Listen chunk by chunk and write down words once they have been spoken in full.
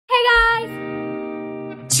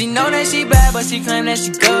She know that she bad, but she claim that she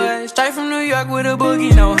good. Straight from New York with a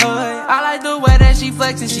boogie, no hood. I like the way that she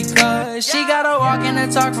flex and she cut. She gotta walk and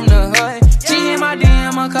a talk from the hood. She hit my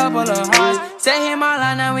DM a couple of hearts. Say hit my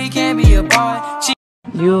line, now we can't be apart.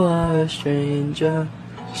 You are a stranger.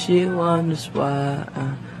 She wonders why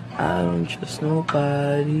I don't trust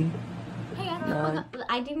nobody. Hey guys,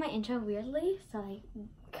 I do my intro weirdly, so like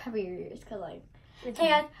cover your ears, cause like. Hey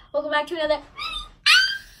guys, welcome back to another.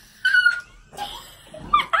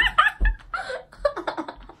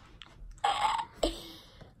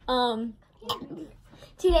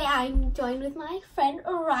 Today I'm joined with my friend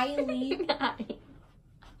Riley.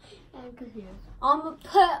 I'm confused. I'm gonna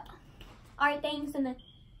put our things in the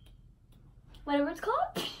whatever it's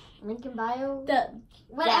called. Link in bio. The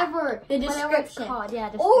whatever the description. Called. Yeah,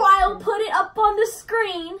 description. Or I'll put it up on the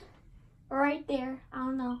screen. Right there. I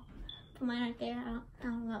don't know. Put mine right there. I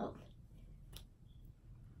don't know.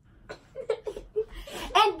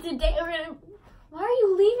 And today we're gonna. Why are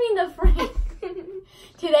you leaving the frame?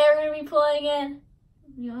 Today we're gonna be playing in.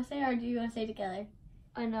 You wanna say or do you wanna say together?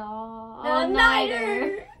 An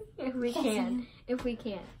all-nighter. If we can. If we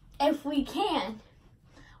can. If we can.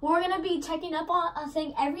 We're gonna be checking up on a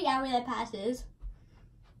thing every hour that passes.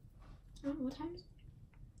 Oh, what time is it?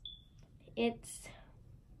 It's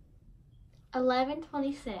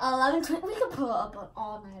 11:26. 11:20. We could pull up an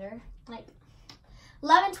all-nighter. Like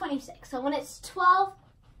 11:26. So when it's 12,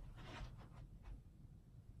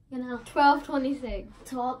 you know, 12:26.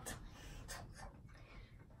 12.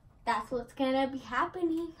 That's what's gonna be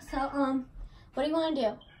happening. So what do you want to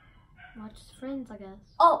do? Watch Friends, I guess.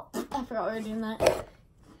 Oh, I forgot we were doing that.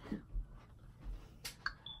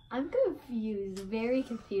 I'm confused, very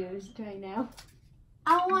confused right now.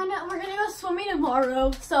 We're gonna go swimming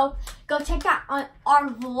tomorrow, so go check that on our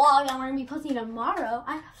vlog that we're gonna be posting tomorrow.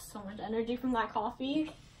 I have so much energy from that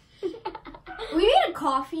coffee. We made a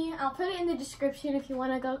coffee. I'll put it in the description if you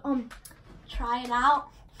wanna go try it out.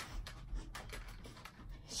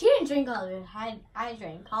 She didn't drink all of it. I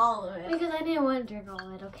drank all of it. Because I didn't want to drink all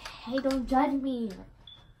of it, okay? Don't judge me.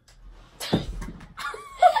 You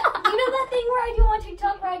know that thing where I do on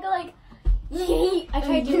TikTok where I go like, yeet. I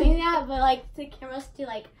tried doing that, but like the camera's too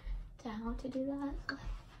like down to do that.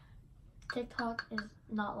 TikTok is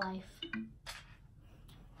not life.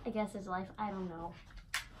 I guess it's life. I don't know.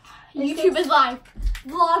 YouTube is life.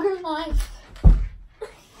 Vlogger's life.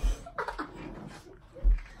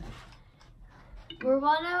 We're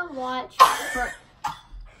gonna watch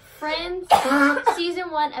Friends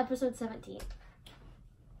Season 1, Episode 17.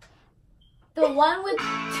 The one with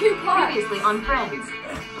 2 parts. Previously on Friends.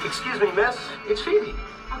 Excuse me, miss. It's Phoebe.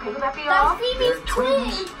 Okay, will that be That's all? Phoebe's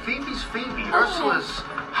Twins. twin. Phoebe's Phoebe. Ursula's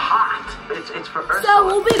hot. It's for Ursula. So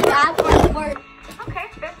we'll be back for.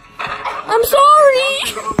 Okay, good. I'm sorry.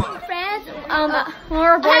 Friends,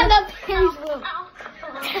 we're bored.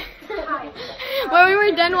 When we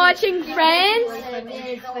were done watching Friends,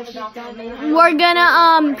 we're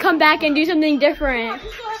gonna come back and do something different.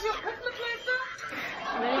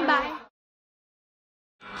 Bye.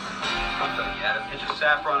 Add a pinch of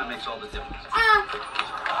saffron, it makes all the difference. Okay.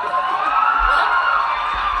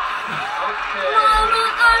 Mama,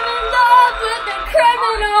 I'm in love with a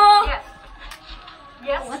criminal. Yes.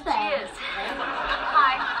 Yes, What she the? is.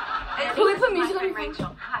 Hi. Can we put music on your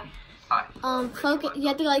Rachel. Hi. Hi. Focus. You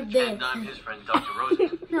have to go like this. And I'm his friend, Dr.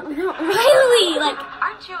 Rosie. No, Riley, like.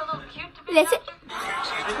 Aren't you a little cute to be That's it.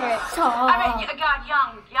 So, I mean, God,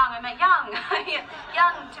 young. I meant young.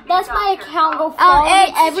 Young to be That's a my doctor. account. Go follow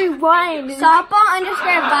Hey me. everyone, softball_vibes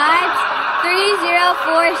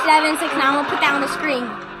 30476. Now I'm gonna put that on the screen.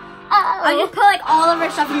 I just put like all of her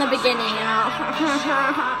stuff in the beginning, you know.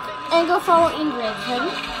 And go follow Ingrid. Ready?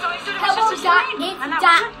 So he said it Hello, was just a screen. it's And that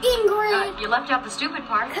was it. Ingrid. You left out the stupid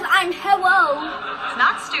part. Cause I'm hello. It's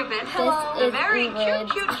not stupid. This is Very Ingrid.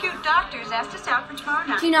 cute doctors asked us out for tomorrow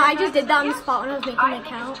night. Do you know I just did that on the spot when I was making I an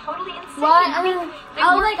think account? it's totally insane. What? I mean, they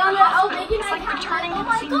I was work like, for I was hospitals. making It's my like account. returning Oh to the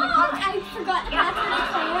my scene of the god, crime. I forgot to Yeah. ask for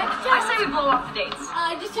the I say we blow off the dates.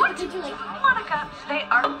 I just took a picture like. Monica, they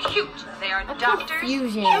are cute. They are doctors.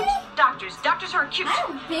 Confusion. Cute doctors. Doctors who are cute. I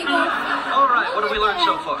have big old feet. All right, what have we learned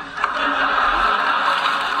so far?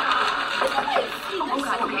 Oh,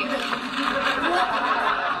 God, okay.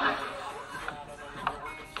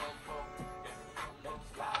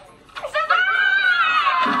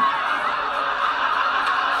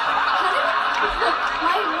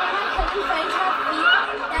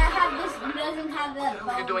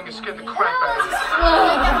 You're doing is scared the crap out of me.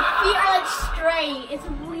 Their feet are like straight. It's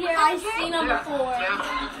weird. I've seen them before.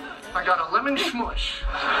 Yeah. I got a lemon smush.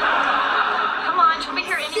 Come on, she'll be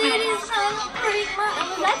here any minute. Was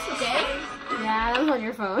that today? Yeah, that was on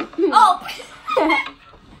your phone. Oh!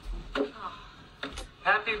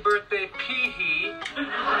 Happy birthday, Pee-hee.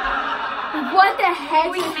 What the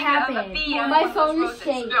heck just happened? bee My on phone those is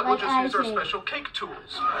shaking. Yeah, we'll Like just I use our shake. special cake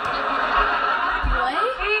tools. What?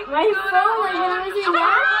 My phone, like when I was in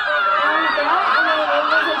that, I was there, and then it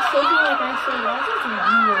was like shaking like I shake. That's just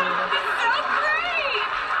weird. So great!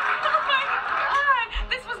 Oh my god!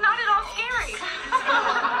 This was not at all scary.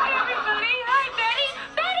 Hi everybody! Hi Betty!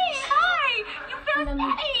 Betty! Hi! You found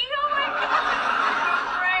Betty! Oh my god!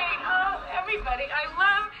 Great! Oh everybody! I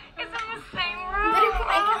love it's in the same room.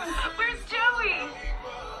 Where's Joey?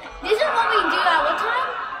 This is what we do at what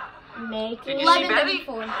time? Make Did it. you see Betty?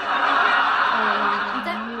 11:34.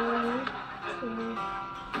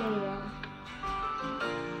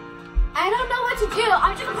 I don't know what to do.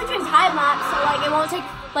 I'm just gonna put you in time lapse so like it won't take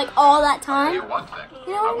like all that Tell time. you one thing,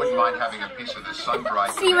 I wouldn't mind having a piece of this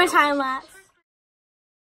sun-dried See my tomato. time lapse.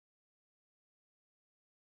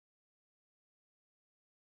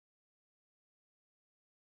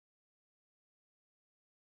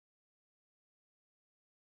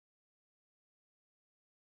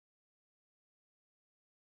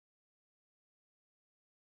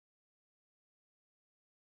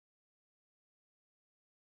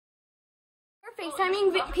 We're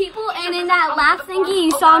FaceTiming people, and in that last thingy,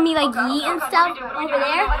 you saw me like yeet and stuff over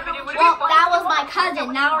there. Well, that was my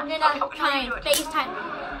cousin. Now we're gonna try and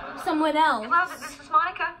FaceTime someone else. Hello, this is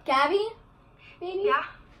Monica. Gabby? Maybe? Yeah?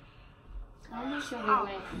 I'm not sure Oh.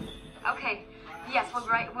 what. Okay. Yes,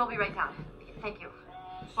 we'll be right down. Thank you.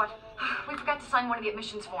 What? We forgot to sign one of the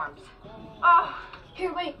admissions forms. Oh,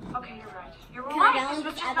 Here, wait. okay, you're right. You're Can right. I This download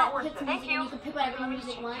was this just app not that worth puts it. music Thank and you. you can pick whatever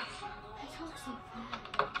music you want? I talk so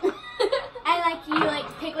fast. And like you like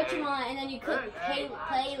pick what you want and then you click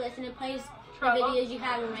play, listen, and plays the videos you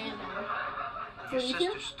have in random. For Your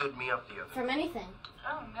YouTube? sister stood me up the other From anything.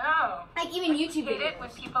 Oh no. Like even YouTube Hate it when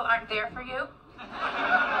videos. people aren't there for you.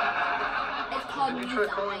 It's called You Music. try I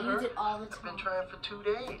calling her? use it all the I've been time. trying for 2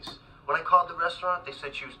 days. When I called the restaurant, they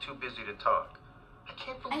said she was too busy to talk. I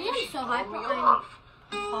can't I believe think I'm she so high pulled me for off.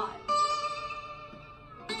 hot.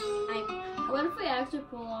 What if we actually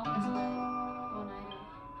pull off this night? All nighter.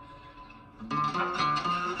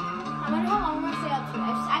 I wonder how long I'm gonna stay up to.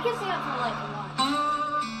 I can stay up till like 1.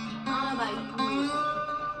 I don't know about you.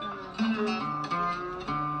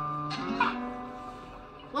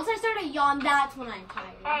 Once I start to yawn, that's when I'm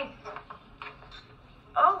tired. Hey.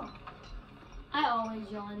 Oh, I always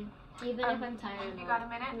yawn, even if I'm tired. you got a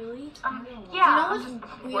minute? Really? Yeah. Do you know I'm what's just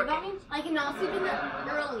weird about me? working. I cannot sleep in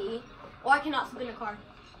the early, or I cannot sleep in a car.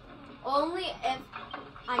 Only if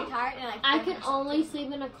I'm tired and I can only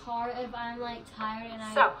sleep in a car if I'm like tired and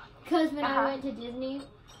I. So, Cause when I Uh-huh. went to Disney,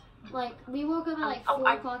 like we woke up at like Oh, 4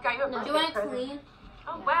 I o'clock. got you a No, Do birthday I clean?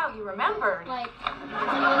 oh wow, you remembered. like 3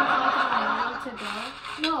 o'clock in the morning to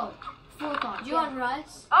go. No, 4 o'clock. Do you want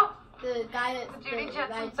Russ? Oh, The guy that the Judy the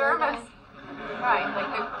Jetson guy thermos. Right,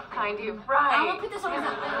 like the kind you. Right. I'm gonna put this on his.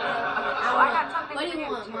 Oh, I got something What for do you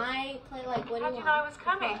you, want? too. My play like what do How'd you you want? know I was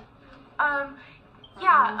coming?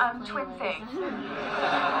 Yeah, twin thing.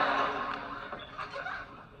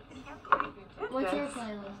 What's your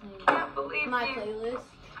playlist name? Can't believe My you playlist.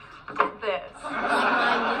 did this. Like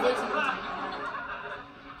my music. Something like that.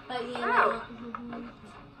 But you know.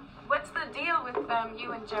 What's the deal with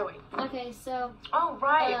you and Joey? Okay, so Oh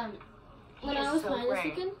right. when He I is was so playing this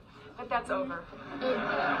great. weekend, But that's over.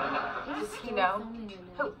 does he know?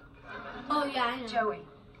 Who? Oh yeah, I know. Joey.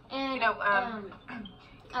 And You know,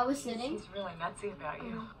 I was sitting, He's really nutsy about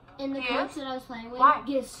you. and the He coach is? that I was playing with Why?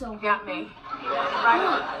 gets so Got me.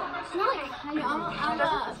 Right. It's not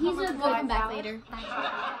like He's he's a welcome good back later.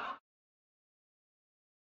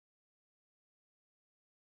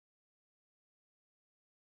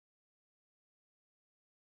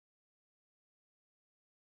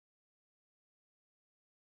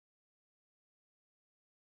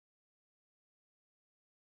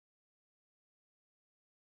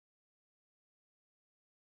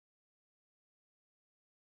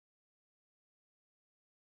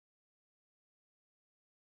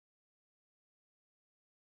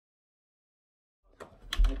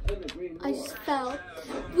 I just fell.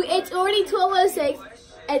 It's already 12:06.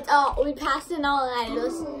 It's we passed an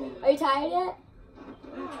all-nighters. Are you tired yet?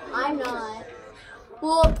 I'm not.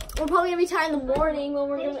 Well, we're probably gonna be tired in the morning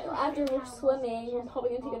when after we're swimming. We're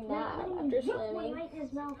probably gonna take a nap after swimming.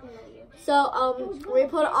 So we're gonna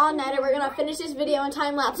put it on night and we're gonna finish this video in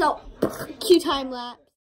time lapse. So cue time lapse.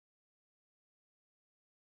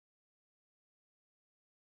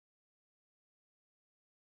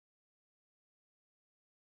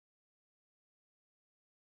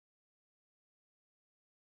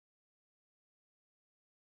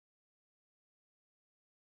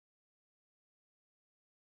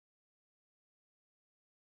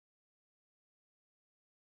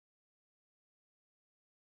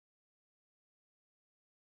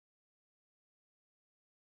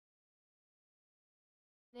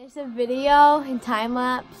 There's a video in time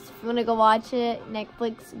lapse. If you wanna go watch it,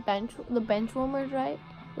 Netflix the bench warmers, right?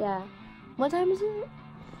 Yeah. What time is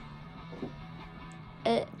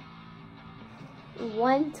it?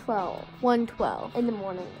 1:12 1:12 in the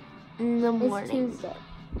morning. in the morning. It's Tuesday.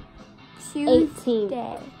 Tuesday.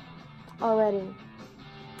 18th already.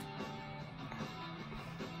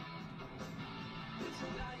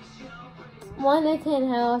 One to 10,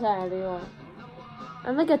 how tired do you want?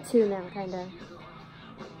 I'm like a 2 now, kinda.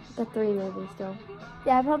 Like a 3 maybe still.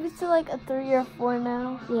 Yeah, probably still like a 3 or 4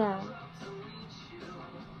 now. Yeah.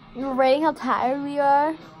 You're rating how tired we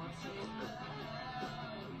are.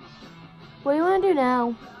 What do you want to do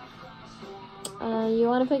now? You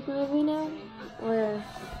want to pick a movie now? Or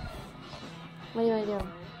what do you want to do?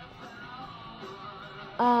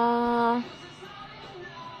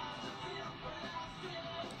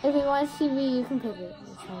 If you watch TV, you can pick it.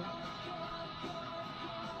 It's fine.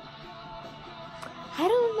 I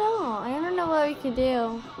don't know. I don't know what we could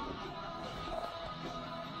do.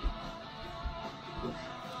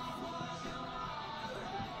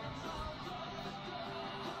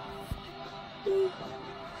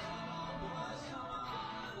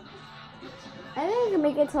 I think I can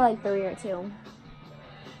make it to like 3 or 2.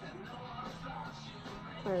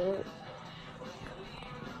 Or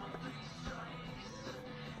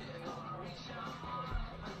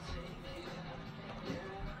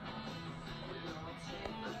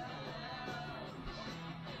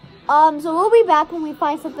So we'll be back when we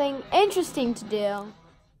find something interesting to do.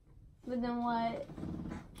 But then what?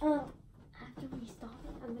 after we stop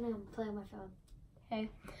it, I'm gonna play on my phone. Okay.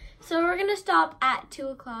 So we're gonna stop at 2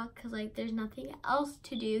 o'clock because like there's nothing else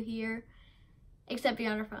to do here except be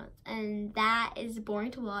on our phones, and that is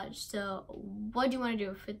boring to watch. So what do you want to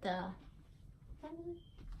do with the?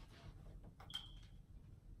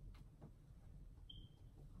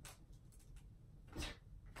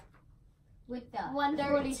 With the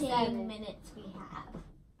 1:13 minutes we have.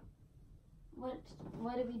 What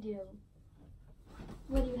do we do?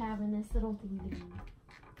 What do you have in this little thingy?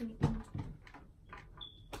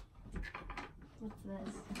 What's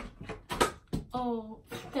this? Oh,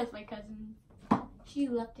 that's my cousin. She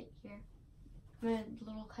left it here. My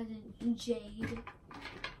little cousin Jade.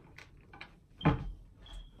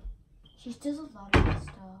 She steals a lot of my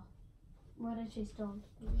stuff. What did she steal?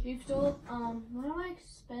 She stole one of my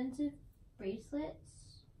expensive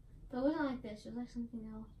bracelets. But it wasn't like this, it was like something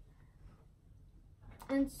else.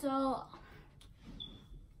 And so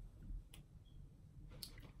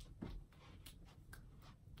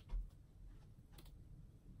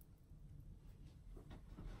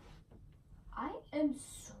I am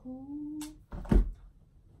so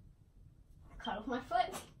cut off my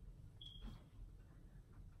foot.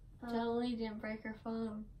 Totally didn't break her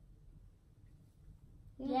phone.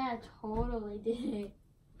 Yeah, totally did.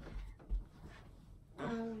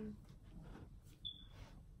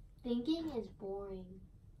 Thinking is boring.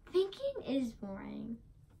 Thinking is boring.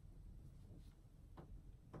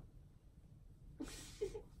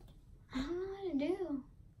 I don't know what to do.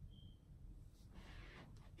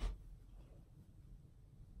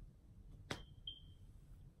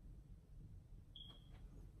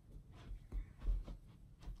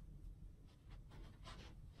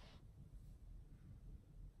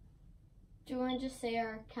 Do you want to just say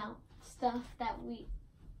our account stuff that we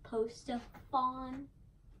post stuff on?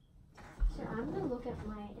 Sure, I'm gonna look at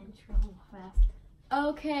my intro fast.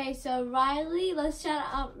 Okay, so Riley, let's shout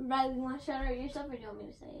out. Riley, you want to shout out your stuff, or do you want me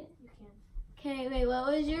to say it? You can. Okay, wait, what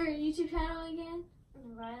was your YouTube channel again?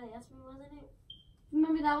 Riley, that's me, wasn't it?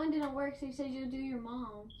 Remember that one didn't work, so you said you'll do your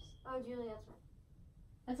mom's. Oh, Julie, that's right.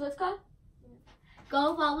 That's what it's called? Yeah.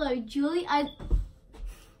 Go follow Julie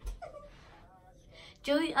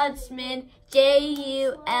Julie Utzman,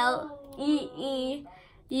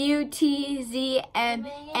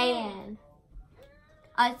 JuleeUtzman.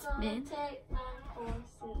 Utzman.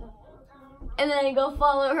 And then go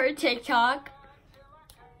follow her TikTok.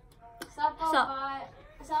 Softball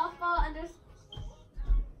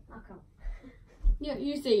okay.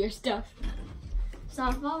 You say your stuff.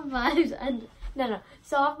 Softball vibes and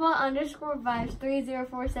Softball _vibes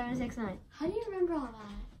 304769. How do you remember all that?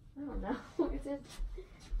 I don't know.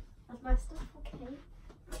 That's my stuff, okay?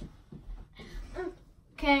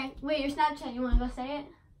 Okay, wait, your Snapchat, you want to go say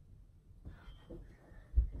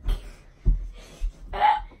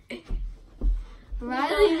it?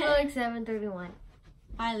 Riley Bug 731.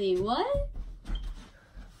 Riley what?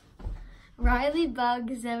 Riley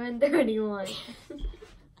Bug 731.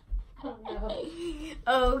 Oh no.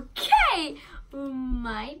 Okay,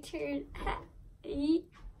 my turn.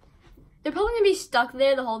 They're probably gonna be stuck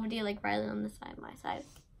there the whole video, like Riley on this side, my side.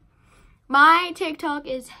 My TikTok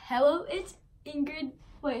is hello it's Ingrid.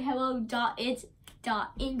 Wait, hello dot it's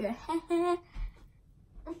dot Ingrid.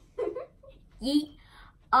 Yeet.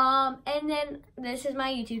 And then this is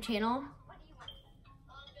my YouTube channel.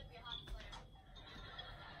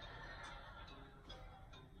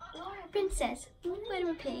 Princess, let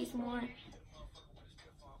me pay more.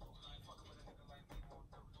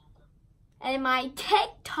 And my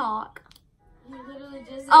TikTok. You literally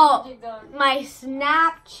just Oh, TikTok. my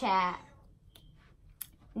Snapchat.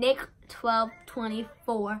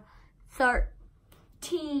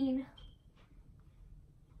 Nick122413.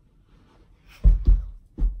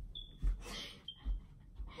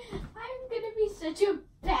 I'm gonna be such a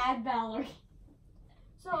bad ballerina.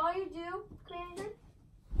 So all you do, Commander?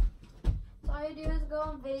 So all you do is go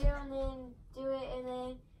on video and then do it, and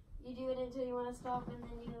then you do it until you want to stop, and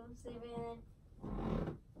then you save it, and then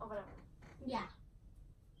or whatever. Yeah.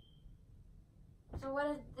 So what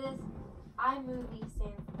is this iMovie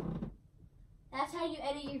stand for? That's how you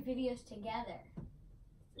edit your videos together.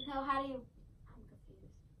 So how do you? I'm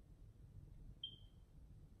confused.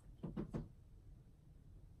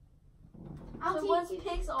 I'll So teach what's you.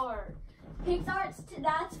 PixArt? PixArt's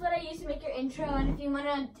that's what I use to make your intro, and if you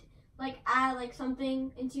wanna like add like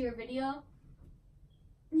something into your video,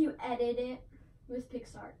 you edit it with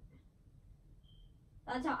PixArt.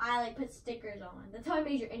 That's how I like put stickers on. That's how I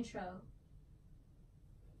made your intro.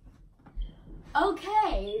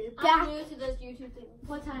 Okay, back. I'm new to this YouTube thing.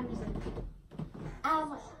 What time is it?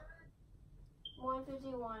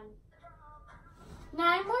 1:51.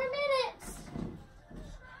 9 more minutes.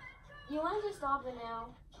 You want to just stop it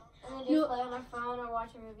now, and then just You- play on our phone or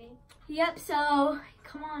watch a movie? Yep. So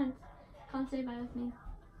come on, come say bye with me.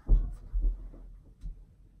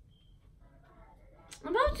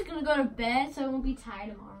 I'm about to gonna go to bed, so I won't be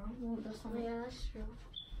tired tomorrow. We won't go somewhere. Yeah, that's true.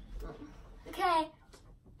 Okay.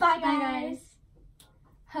 Bye, guys.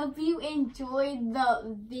 Hope you enjoyed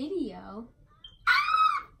the video.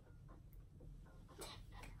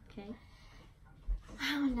 Okay.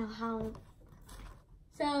 I don't know how.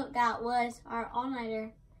 So that was our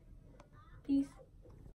all-nighter. Peace.